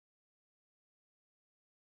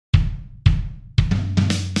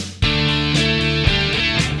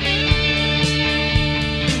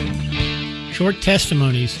short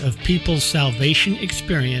testimonies of people's salvation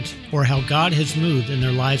experience or how God has moved in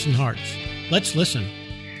their lives and hearts. Let's listen.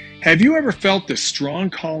 Have you ever felt this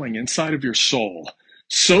strong calling inside of your soul,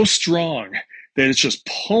 so strong that it's just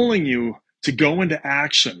pulling you to go into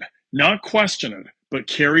action, not question it, but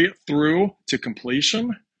carry it through to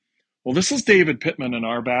completion? Well, this is David Pittman in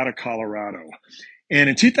Arvada, Colorado. And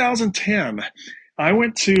in 2010, I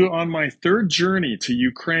went on my third journey to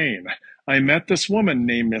Ukraine. I met this woman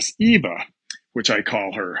named Miss Eva, which I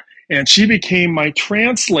call her, and she became my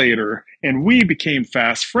translator, and we became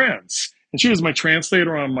fast friends. And she was my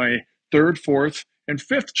translator on my third, fourth, and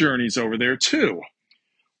fifth journeys over there too.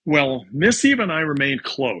 Well, Miss Eva and I remained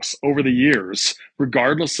close over the years,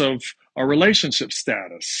 regardless of our relationship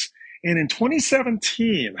status. And in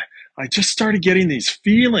 2017, I just started getting these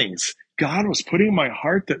feelings. God was putting in my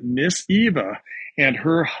heart that Miss Eva and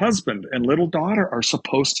her husband and little daughter are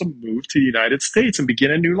supposed to move to the United States and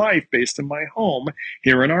begin a new life based in my home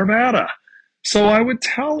here in Arvada. So I would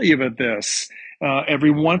tell Eva this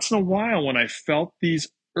every once in a while when I felt these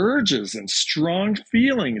urges and strong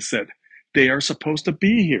feelings that they are supposed to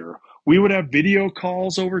be here. We would have video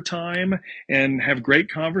calls over time and have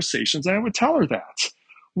great conversations. I would tell her that.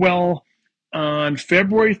 Well, on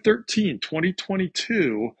February 13,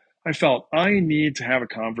 2022, I felt I need to have a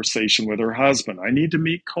conversation with her husband. I need to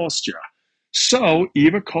meet Kostya. So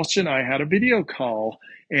Eva, Kostya, and I had a video call,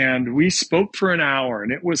 and we spoke for an hour,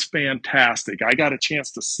 and it was fantastic. I got a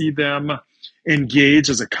chance to see them engage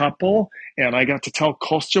as a couple, and I got to tell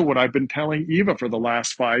Kostya what I've been telling Eva for the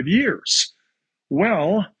last 5 years.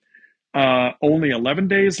 Well, only 11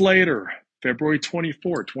 days later, February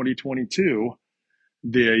 24, 2022,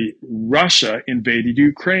 Russia invaded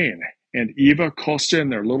Ukraine. And Eva, Kostya,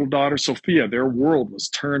 and their little daughter, Sophia, their world was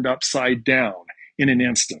turned upside down in an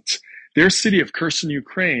instant. Their city of Kherson,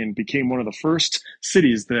 Ukraine, became one of the first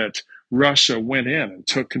cities that Russia went in and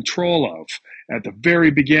took control of at the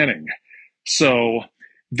very beginning. So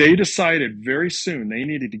they decided very soon they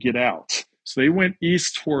needed to get out. So they went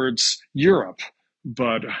east towards Europe,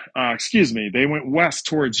 they went west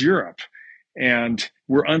towards Europe and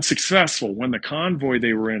were unsuccessful. When the convoy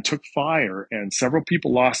they were in took fire and several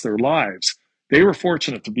people lost their lives, they were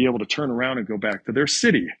fortunate to be able to turn around and go back to their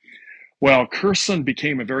city. Well, Kherson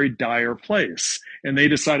became a very dire place, and they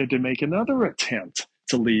decided to make another attempt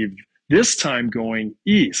to leave, this time going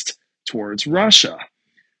east towards Russia.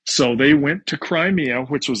 So they went to Crimea,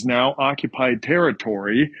 which was now occupied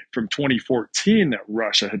territory from 2014 that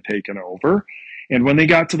Russia had taken over. And when they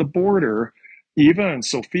got to the border, Eva and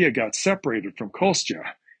Sophia got separated from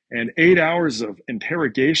Kostya, and 8 hours of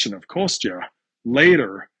interrogation of Kostya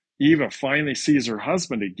later, Eva finally sees her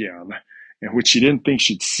husband again, which she didn't think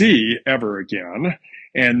she'd see ever again,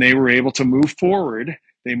 and they were able to move forward.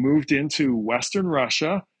 They moved into Western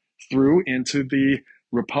Russia, through into the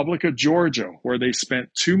Republic of Georgia, where they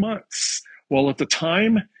spent 2 months. Well, at the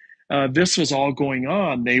time this was all going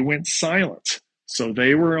on, they went silent, so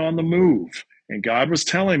they were on the move. And God was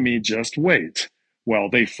telling me, just wait. Well,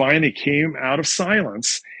 they finally came out of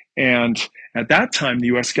silence. And at that time, the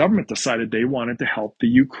U.S. government decided they wanted to help the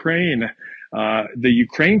Ukraine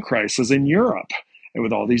crisis in Europe, and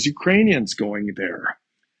with all these Ukrainians going there.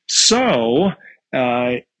 So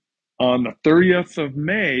on the 30th of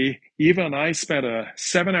May, Eva and I spent a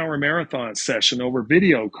 7-hour marathon session over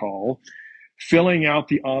video call, filling out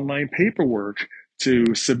the online paperwork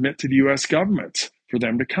to submit to the U.S. government for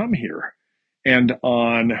them to come here. And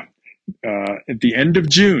at the end of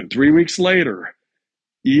June, 3 weeks later,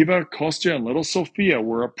 Eva, Kostya, and little Sophia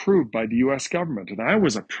were approved by the U.S. government, and I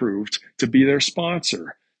was approved to be their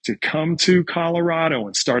sponsor, to come to Colorado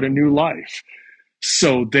and start a new life.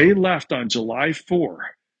 So they left on July 4,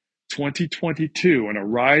 2022, and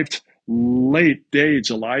arrived late day,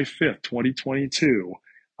 July 5th, 2022.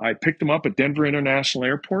 I picked them up at Denver International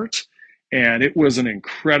Airport, and it was an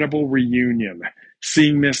incredible reunion.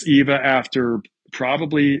 Seeing Miss Eva after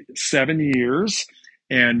probably 7 years,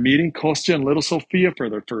 and meeting Kostya and little Sophia for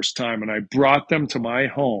the first time. And I brought them to my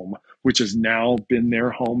home, which has now been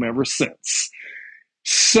their home ever since.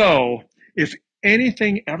 So if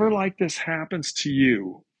anything ever like this happens to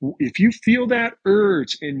you, if you feel that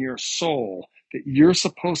urge in your soul that you're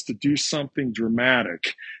supposed to do something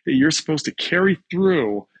dramatic, that you're supposed to carry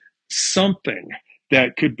through something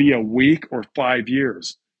that could be a week or 5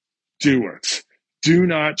 years, do it. Do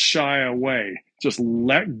not shy away. Just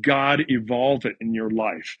let God evolve it in your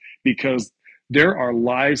life, because there are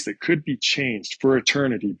lives that could be changed for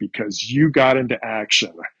eternity because you got into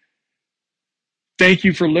action. Thank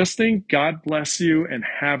you for listening. God bless you, and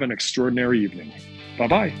have an extraordinary evening.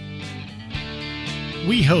 Bye-bye.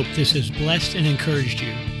 We hope this has blessed and encouraged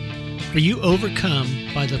you. For you overcome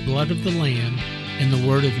by the blood of the Lamb and the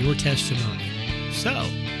word of your testimony. So,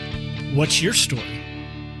 what's your story?